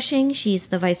 Maureen Cushing. She's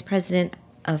the vice president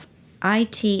of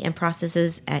IT and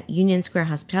processes at Union Square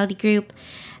Hospitality Group.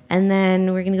 And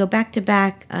then we're going to go back to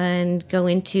back and go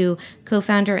into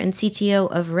co-founder and CTO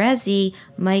of Resi,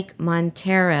 Mike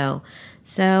Montero.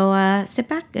 So sit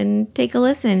back and take a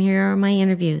listen. Here are my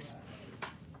interviews.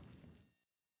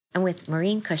 I'm with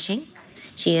Maureen Cushing.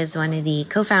 She is one of the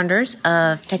co-founders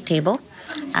of TechTable.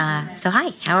 So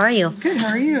hi, how are you? Good, how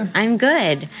are you? I'm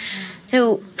good.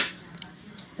 So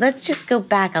let's just go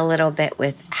back a little bit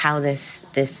with how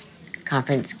this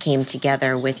conference came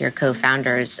together with your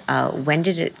co-founders. When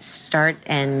did it start,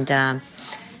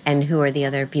 and who are the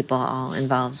other people all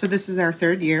involved? So this is our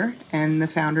third year, and the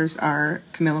founders are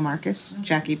Camilla Marcus,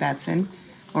 Jackie Batson,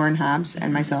 Lauren Hobbs,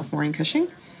 and myself, Maureen Cushing.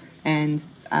 And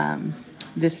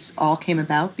this all came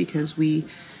about because we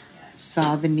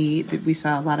saw the need, that we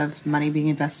saw a lot of money being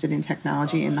invested in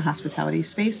technology in the hospitality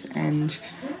space, and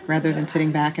rather than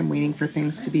sitting back and waiting for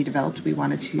things to be developed, we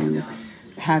wanted to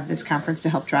have this conference to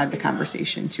help drive the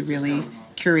conversation, to really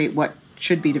curate what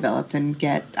should be developed and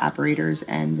get operators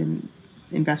and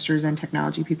investors and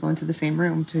technology people into the same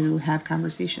room to have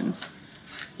conversations.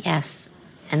 Yes,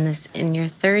 and this in your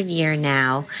third year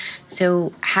now.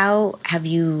 So how have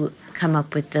you come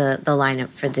up with the lineup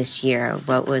for this year?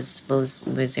 Was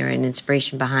there an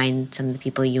inspiration behind some of the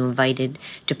people you invited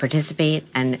to participate?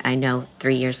 And I know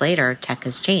 3 years later, tech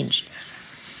has changed.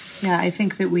 Yeah, I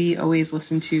think that we always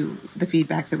listen to the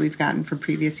feedback that we've gotten from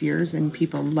previous years, and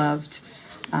people loved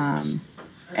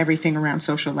everything around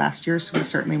social last year, so we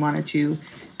certainly wanted to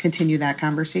continue that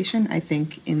conversation. I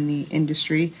think in the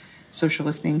industry, social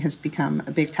listening has become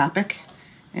a big topic,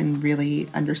 and really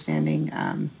understanding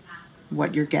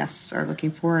what your guests are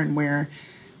looking for and where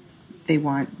they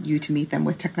want you to meet them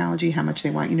with technology, how much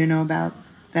they want you to know about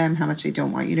them, how much they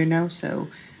don't want you to know. So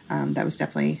that was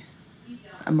definitely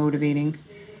a motivating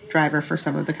driver for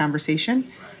some of the conversation.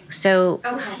 So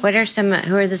who are some of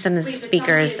the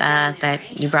speakers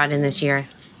that you brought in this year?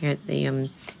 The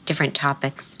different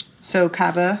topics. So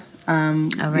Kava,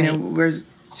 we're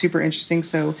super interesting.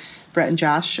 So Brett and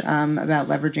Josh about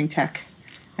leveraging tech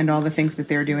and all the things that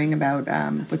they're doing about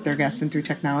with their guests and through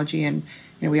technology. And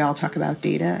we all talk about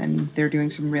data, and they're doing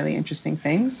some really interesting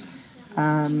things.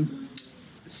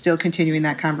 Still continuing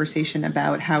that conversation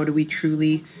about how do we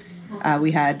truly.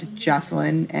 We had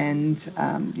Jocelyn and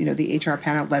the HR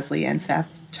panel, Leslie and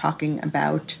Seth, talking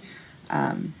about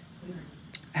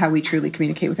how we truly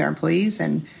communicate with our employees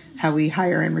and how we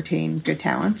hire and retain good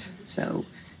talent. So,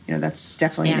 that's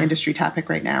definitely an industry topic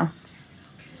right now.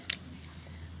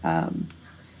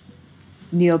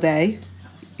 Neil Day,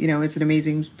 it's an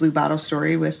amazing Blue Bottle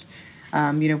story with,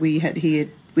 we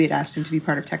had asked him to be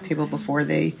part of TechTable before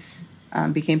they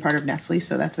became part of Nestle.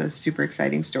 So that's a super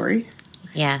exciting story.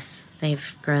 Yes,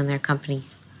 they've grown their company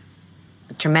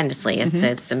tremendously.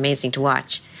 It's amazing to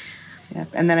watch. Yeah,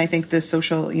 and then I think the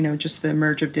social, just the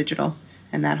merge of digital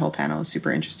and that whole panel is super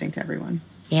interesting to everyone.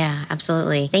 Yeah,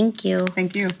 absolutely. Thank you.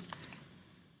 Thank you.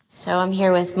 So I'm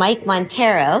here with Mike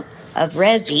Montero of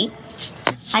Resi.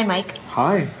 Hi, Mike.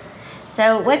 Hi.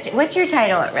 So what's your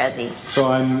title at Resi? So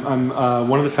I'm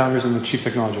one of the founders and the chief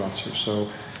technology officer. So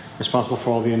responsible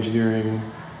for all the engineering,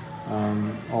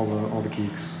 all the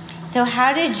geeks. So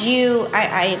how did you?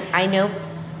 I know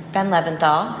Ben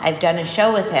Leventhal. I've done a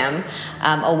show with him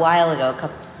a while ago,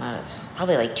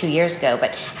 probably like 2 years ago.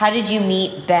 But how did you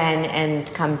meet Ben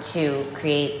and come to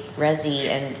create Resi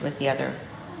and with the other?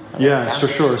 Yeah, so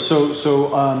sure.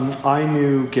 So I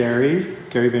knew Gary.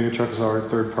 Gary Vaynerchuk is our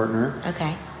third partner.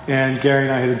 Okay. And Gary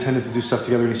and I had intended to do stuff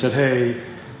together, and he said, "Hey,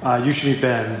 you should meet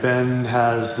Ben. Ben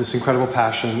has this incredible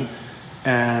passion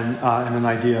and an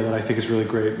idea that I think is really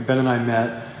great." Ben and I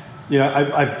met.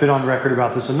 I've been on record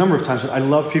about this a number of times. I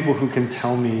love people who can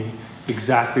tell me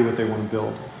exactly what they want to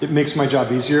build. It makes my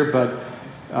job easier, but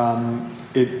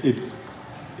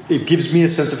it gives me a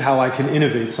sense of how I can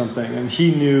innovate something. And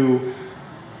he knew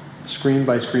screen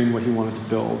by screen what he wanted to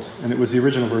build, and it was the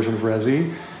original version of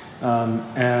Resi.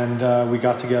 And we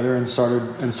got together and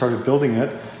started building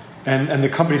it. And the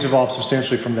company's evolved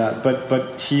substantially from that.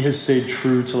 But he has stayed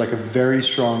true to like a very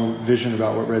strong vision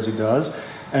about what Resi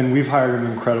does. And we've hired an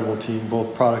incredible team,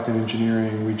 both product and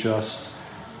engineering. We've just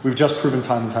proven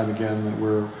time and time again that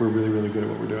we're really, really good at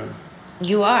what we're doing.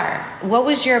 You are. What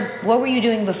were you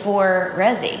doing before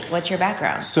Resi? What's your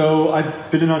background? So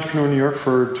I've been an entrepreneur in New York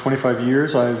for 25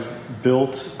 years. I've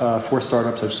built 4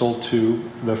 startups. I've sold 2.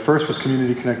 The first was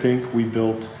Community Connect Inc. We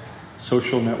built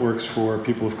social networks for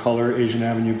people of color, Asian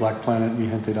Avenue, Black Planet,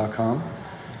 mihente.com.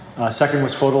 Second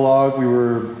was Fotolog. We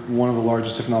were one of the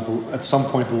largest, if not at some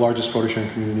point, the largest photo sharing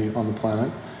community on the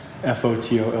planet.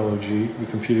 FOTOLOG. We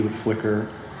competed with Flickr.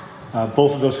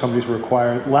 Both of those companies were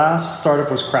acquired. Last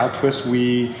startup was CrowdTwist.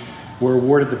 We were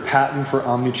awarded the patent for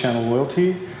omni-channel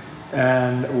loyalty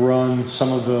and run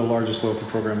some of the largest loyalty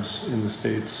programs in the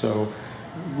States. So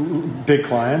big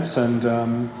clients, and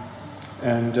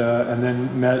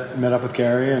then met up with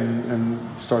Gary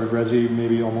and started Resi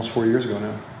maybe almost 4 years ago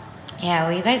now. Yeah,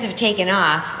 well, you guys have taken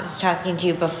off. I was talking to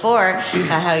you before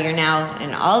about how you're now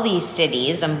in all these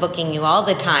cities. I'm booking you all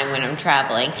the time when I'm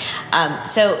traveling.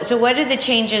 So what are the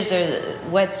changes or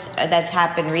that's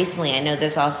happened recently? I know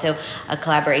there's also a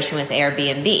collaboration with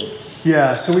Airbnb.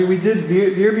 Yeah, so we did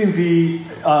the Airbnb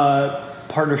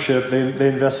partnership. They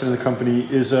invested in the company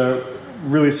is a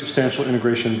really substantial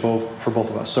integration for both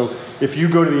of us. So if you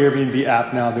go to the Airbnb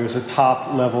app now, there's a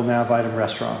top level nav item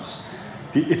restaurants.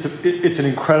 It's an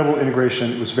incredible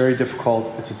integration. It was very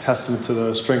difficult. It's a testament to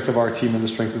the strength of our team and the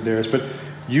strength of theirs. But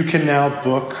you can now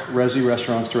book Resi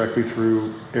restaurants directly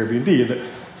through Airbnb.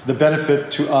 The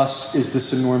benefit to us is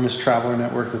this enormous traveler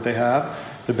network that they have.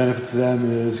 The benefit to them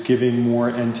is giving more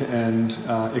end-to-end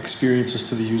experiences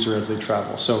to the user as they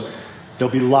travel. So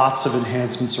there'll be lots of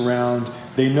enhancements around.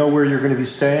 They know where you're going to be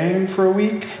staying for a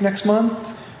week next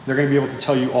month. They're going to be able to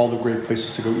tell you all the great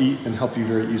places to go eat and help you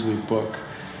very easily book.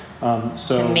 It's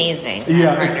amazing.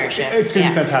 Yeah, partnership. It's going to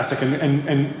be fantastic,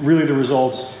 and really the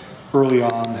results early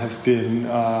on have been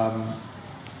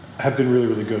really,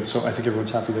 really good. So I think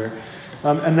everyone's happy there.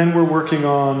 And then we're working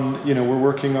on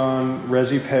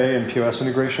Resi Pay and POS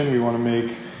integration. We want to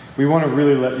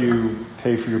really let you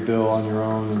pay for your bill on your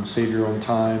own and save your own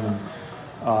time. And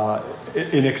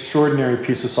an extraordinary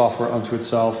piece of software unto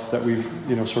itself that we've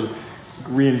sort of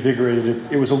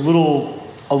reinvigorated. It was a little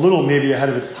maybe ahead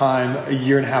of its time, a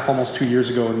year and a half, almost 2 years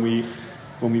ago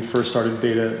when we first started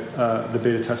the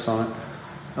beta tests on it.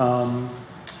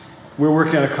 We're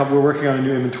working on a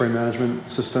new inventory management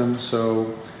system.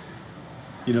 So,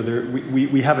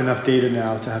 we have enough data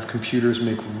now to have computers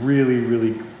make really,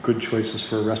 really good choices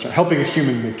for a restaurant, helping a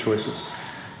human make choices.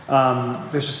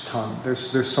 There's just a ton.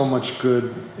 There's so much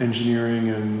good engineering,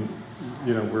 and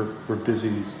we're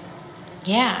busy.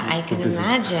 Yeah, I can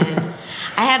imagine.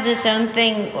 I have this own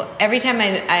thing. Every time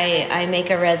I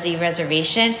make a Resi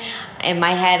reservation, in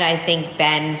my head, I think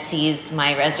Ben sees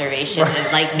my reservation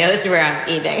and knows where I'm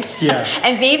eating. Yeah,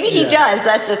 and maybe he does.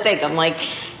 That's the thing. I'm like,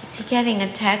 is he getting a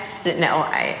text? No,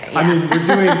 I mean, we're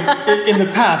doing. In the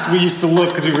past, we used to look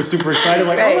because we were super excited,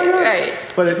 like, oh my god! Right.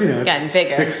 But it's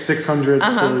bigger. 600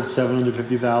 to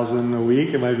 750,000 a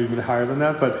week. It might be even higher than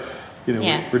that. But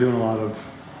we're doing a lot of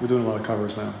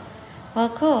covers now. Well,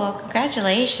 cool. Well,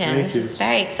 congratulations. Thank you. It's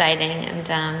very exciting,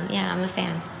 and I'm a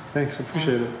fan. Thanks, I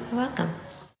appreciate it. You're welcome.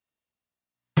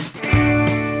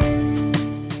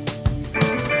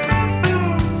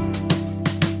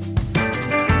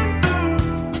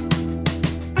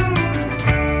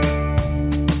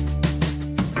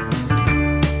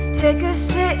 Take a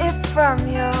sip from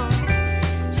your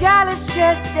chalice,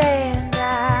 just and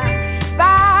I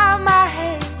bow my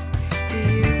head to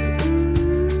you.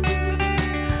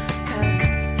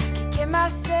 'Cause kicking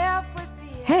myself would be.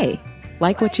 Hey,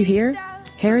 like what you hear?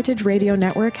 Heritage Radio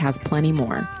Network has plenty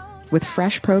more. With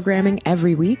fresh programming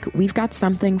every week, we've got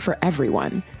something for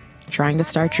everyone. Trying to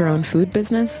start your own food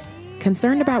business?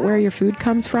 Concerned about where your food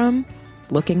comes from?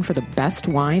 Looking for the best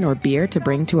wine or beer to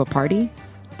bring to a party?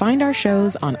 Find our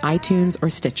shows on iTunes or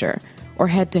Stitcher, or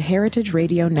head to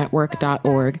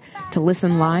heritageradionetwork.org to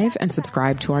listen live and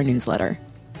subscribe to our newsletter.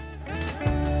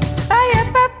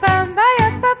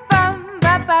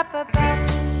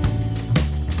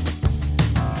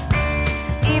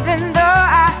 Even though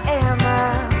I am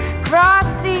across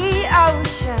the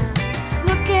ocean,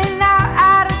 looking out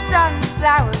at a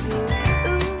sunflower view.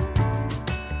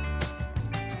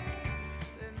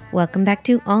 Welcome back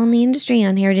to All in the Industry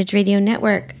on Heritage Radio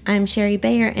Network. I'm Sherry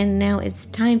Bayer, and now it's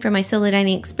time for my solo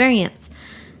dining experience.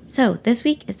 So this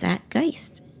week it's at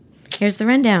Geist. Here's the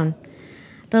rundown.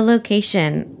 The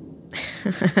location.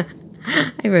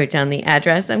 I wrote down the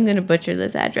address. I'm going to butcher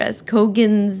this address.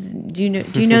 Kogan's. Do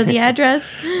you know the address?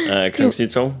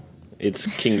 Kungsito. It's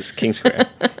King Square.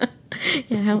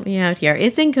 Yeah, help me out here.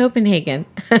 It's in Copenhagen.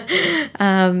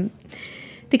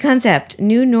 The concept,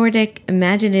 new Nordic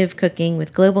imaginative cooking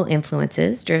with global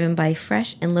influences, driven by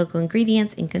fresh and local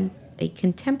ingredients in a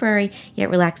contemporary yet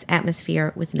relaxed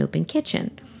atmosphere with an open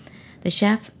kitchen. The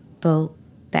chef, Bo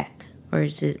Beck, or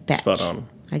is it Beck? Spot on.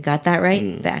 I got that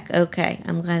right? Beck. Okay,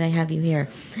 I'm glad I have you here.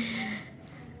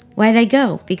 Why'd I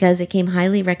go? Because it came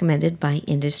highly recommended by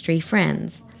industry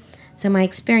friends. So my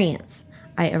experience,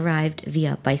 I arrived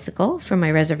via bicycle from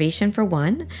my reservation for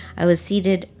one. I was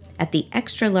seated at the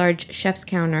extra-large chef's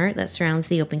counter that surrounds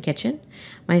the open kitchen.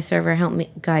 My server helped me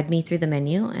guide me through the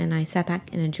menu, and I sat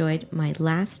back and enjoyed my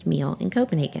last meal in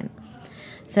Copenhagen.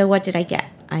 So what did I get?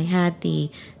 I had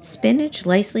the spinach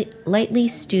lightly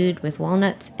stewed with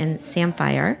walnuts and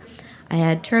samphire. I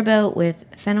had turbot with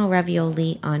fennel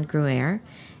ravioli en Gruyere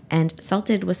and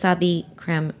salted wasabi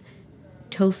creme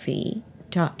toffee.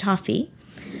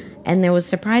 And there was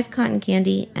surprise cotton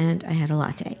candy, and I had a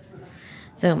latte.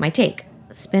 So my take.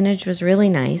 Spinach was really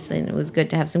nice, and it was good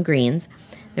to have some greens.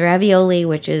 The ravioli,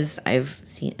 which I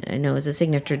know is a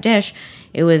signature dish,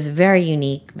 it was very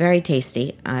unique, very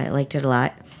tasty. I liked it a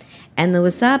lot. And the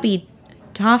wasabi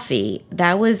toffee,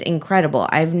 that was incredible.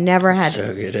 I've never had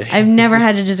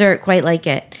a dessert quite like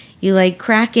it. You like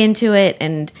crack into it,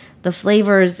 and the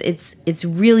flavors, it's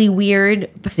really weird,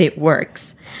 but it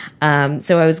works.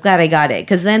 So I was glad I got it,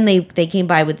 because then they came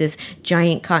by with this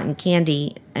giant cotton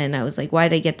candy, and I was like, why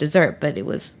did I get dessert? But I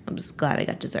was glad I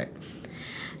got dessert.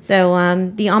 So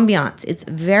the ambiance, it's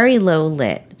very low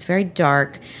lit. It's very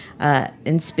dark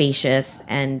and spacious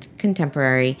and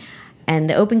contemporary. And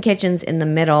the open kitchen's in the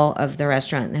middle of the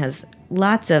restaurant. It has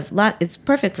it's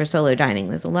perfect for solo dining.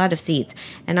 There's a lot of seats.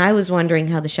 And I was wondering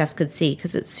how the chefs could see,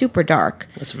 because it's super dark.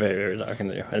 It's very, very dark in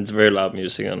there. And it's very loud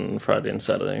music on Friday and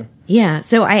Saturday. Yeah.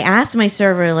 So I asked my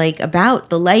server, about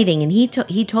the lighting, and he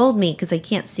told me, because I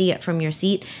can't see it from your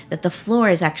seat, that the floor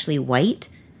is actually white.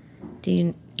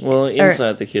 Well,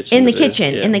 inside the kitchen. In the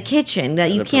kitchen,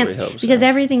 that you can't, because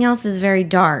everything else is very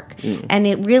dark. And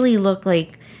it really looked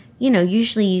like,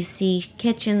 usually you see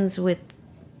kitchens with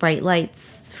bright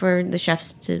lights for the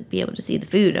chefs to be able to see the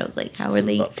food. I was like, how are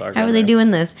they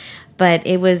doing this? But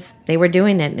they were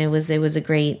doing it, and it was a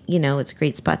great, it's a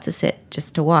great spot to sit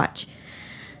just to watch.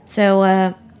 So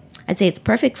I'd say it's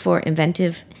perfect for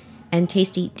inventive and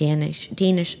tasty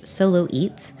Danish solo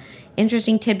eats.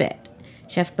 Interesting tidbit.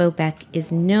 Chef Bo Beck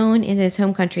is known in his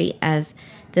home country as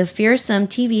the fearsome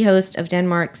TV host of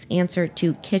Denmark's answer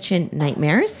to Kitchen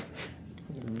Nightmares.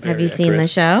 Have you seen the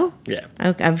show? Yeah.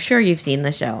 Okay, I'm sure you've seen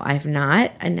the show. I have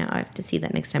not, and now I have to see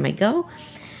that next time I go.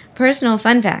 Personal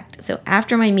fun fact. So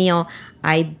after my meal,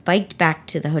 I biked back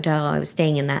to the hotel I was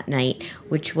staying in that night,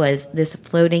 which was this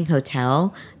floating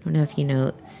hotel. I don't know if you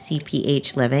know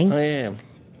CPH Living. Oh, yeah.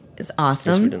 It's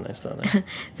awesome. It's really nice down there.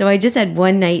 So I just had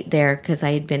one night there because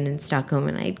I had been in Stockholm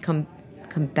and I'd come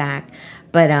back.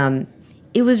 But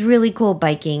it was really cool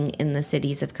biking in the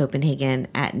cities of Copenhagen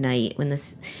at night when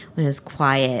it was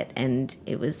quiet, and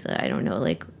it was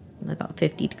about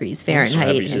 50 degrees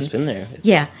Fahrenheit. You've just been there.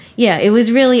 Yeah, it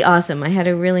was really awesome. I had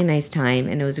a really nice time,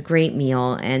 and it was a great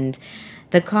meal. And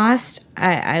the cost,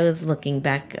 I was looking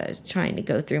back, trying to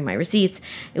go through my receipts.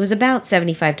 It was about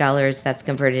 $75. That's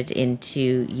converted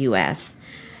into US.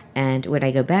 And would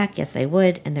I go back? Yes, I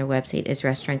would. And their website is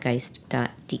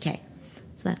restaurantgeist.dk.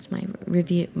 So that's my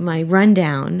review, my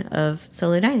rundown of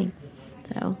solo dining.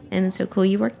 And it's so cool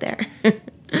you work there.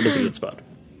 It's a good spot.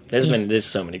 There's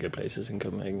so many good places in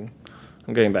Copenhagen.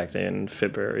 I'm going back there in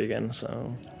February again.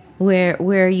 So where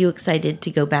are you excited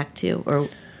to go back to? Or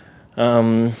I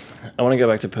want to go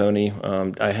back to Pony.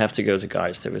 I have to go to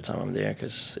Geist every time I'm there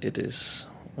because it is,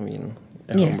 a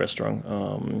home restaurant.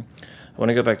 I want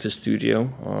to go back to Studio,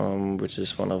 which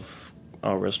is one of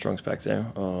our restaurants back there.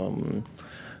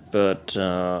 But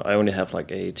I only have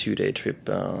like a 2-day trip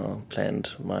planned.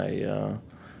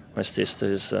 My sister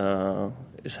is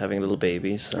having a little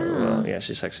baby, so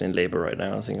she's actually in labor right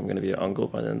now. I think I'm going to be an uncle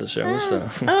by the end of the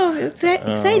show. It's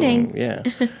exciting! Yeah,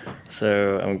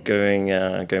 so I'm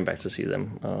going back to see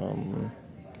them,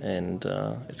 and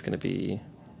it's going to be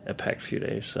a packed few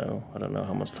days. So I don't know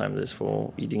how much time there is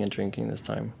for eating and drinking this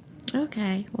time.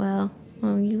 Okay, well,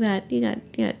 you got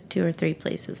 2 or 3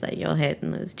 places that you'll hit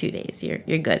in those 2 days.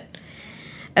 You're good.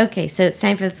 Okay, so it's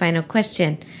time for the final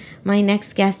question. My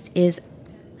next guest is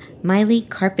Miley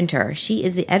Carpenter. She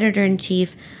is the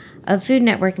editor-in-chief of Food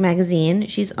Network magazine.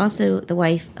 She's also the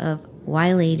wife of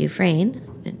Wiley Dufresne.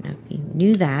 I didn't know if you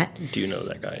knew that. Do you know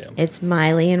that guy? Yeah. It's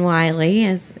Miley and Wiley,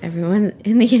 as everyone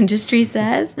in the industry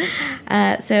says.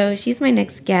 So she's my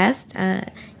next guest.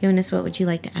 Jonas, what would you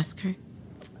like to ask her?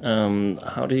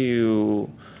 How do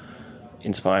you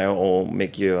inspire or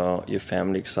make your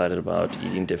family excited about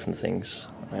eating different things?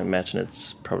 I imagine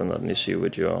it's probably not an issue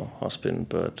with your husband,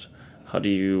 but how do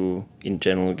you, in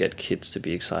general, get kids to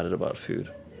be excited about food?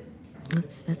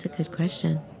 That's a good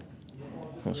question.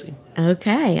 We'll see.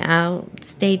 Okay, I'll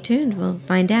stay tuned. We'll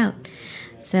find out.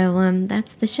 So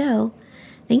that's the show.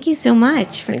 Thank you so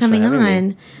much for Thanks coming for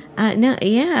having on. No,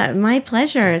 yeah, my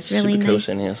pleasure. It's really super nice. close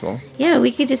in here as well. Yeah, we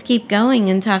could just keep going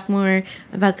and talk more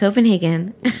about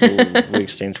Copenhagen. We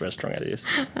exchange restaurant ideas.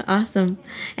 Awesome.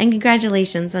 And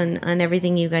congratulations on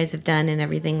everything you guys have done and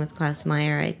everything with Klaus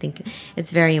Meyer. I think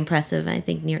it's very impressive. I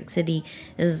think New York City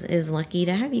is lucky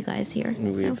to have you guys here.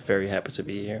 We're very happy to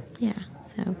be here. Yeah,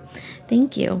 so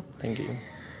thank you. Thank you.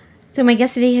 So my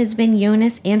guest today has been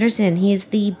Jonas Andersen. He is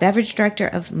the beverage director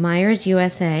of Meyer's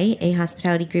USA, a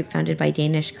hospitality group founded by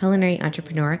Danish culinary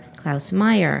entrepreneur Klaus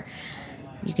Meyer.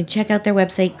 You can check out their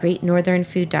website,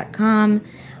 greatnorthernfood.com,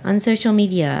 on social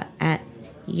media at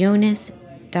jonas.m.a,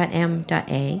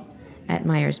 at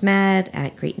Meyer's Mad,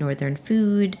 at Great Northern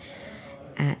Food,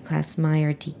 at Klaus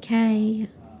Meyer DK,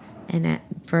 and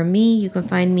for me, you can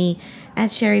find me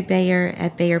at Sherry Bayer,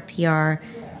 at Bayer PR,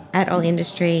 at All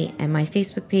Industry, and my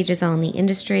Facebook page is All in the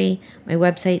Industry. My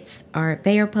websites are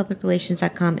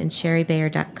bayerpublicrelations.com and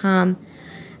sherrybayer.com.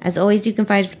 As always, you can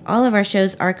find all of our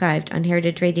shows archived on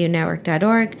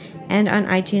heritageradionetwork.org and on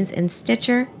iTunes and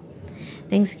Stitcher.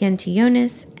 Thanks again to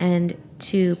Jonas and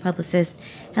to publicist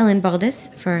Helen Baldus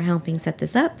for helping set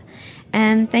this up.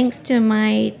 And thanks to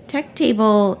my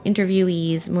TechTable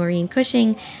interviewees, Maureen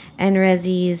Cushing and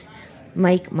Rezi's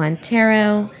Mike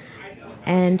Montero.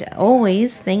 And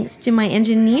always, thanks to my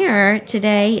engineer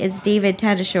today is David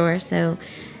Tadashore. So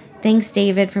thanks,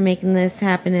 David, for making this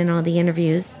happen and all the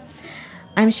interviews.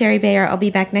 I'm Sherry Bayer. I'll be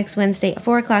back next Wednesday at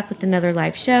 4 o'clock with another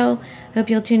live show.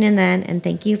 Hope you'll tune in then. And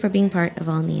thank you for being part of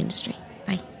All in the Industry.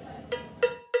 Bye.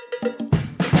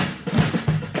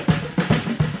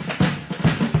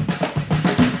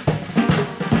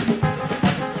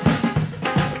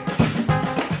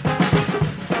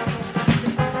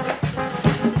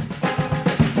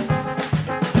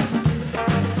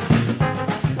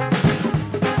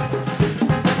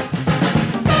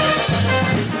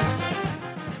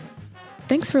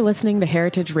 Thanks for listening to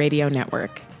Heritage Radio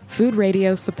Network, food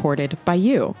radio supported by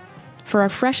you. For our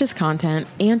freshest content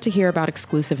and to hear about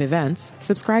exclusive events,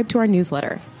 subscribe to our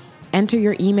newsletter. Enter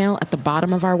your email at the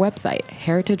bottom of our website,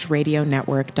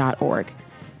 heritageradionetwork.org.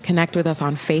 Connect with us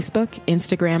on Facebook,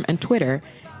 Instagram, and Twitter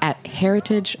at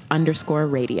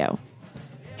heritage_radio.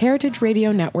 Heritage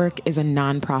Radio Network is a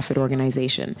nonprofit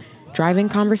organization driving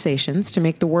conversations to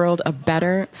make the world a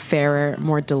better, fairer,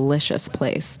 more delicious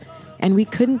place. And we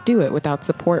couldn't do it without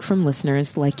support from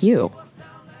listeners like you.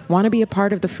 Want to be a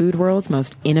part of the food world's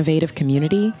most innovative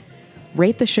community?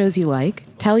 Rate the shows you like,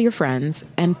 tell your friends,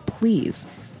 and please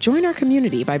join our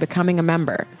community by becoming a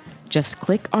member. Just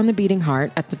click on the beating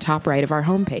heart at the top right of our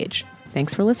homepage.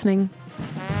 Thanks for listening.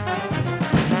 On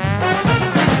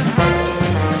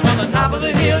the top of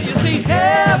the hill, you see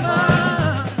heaven.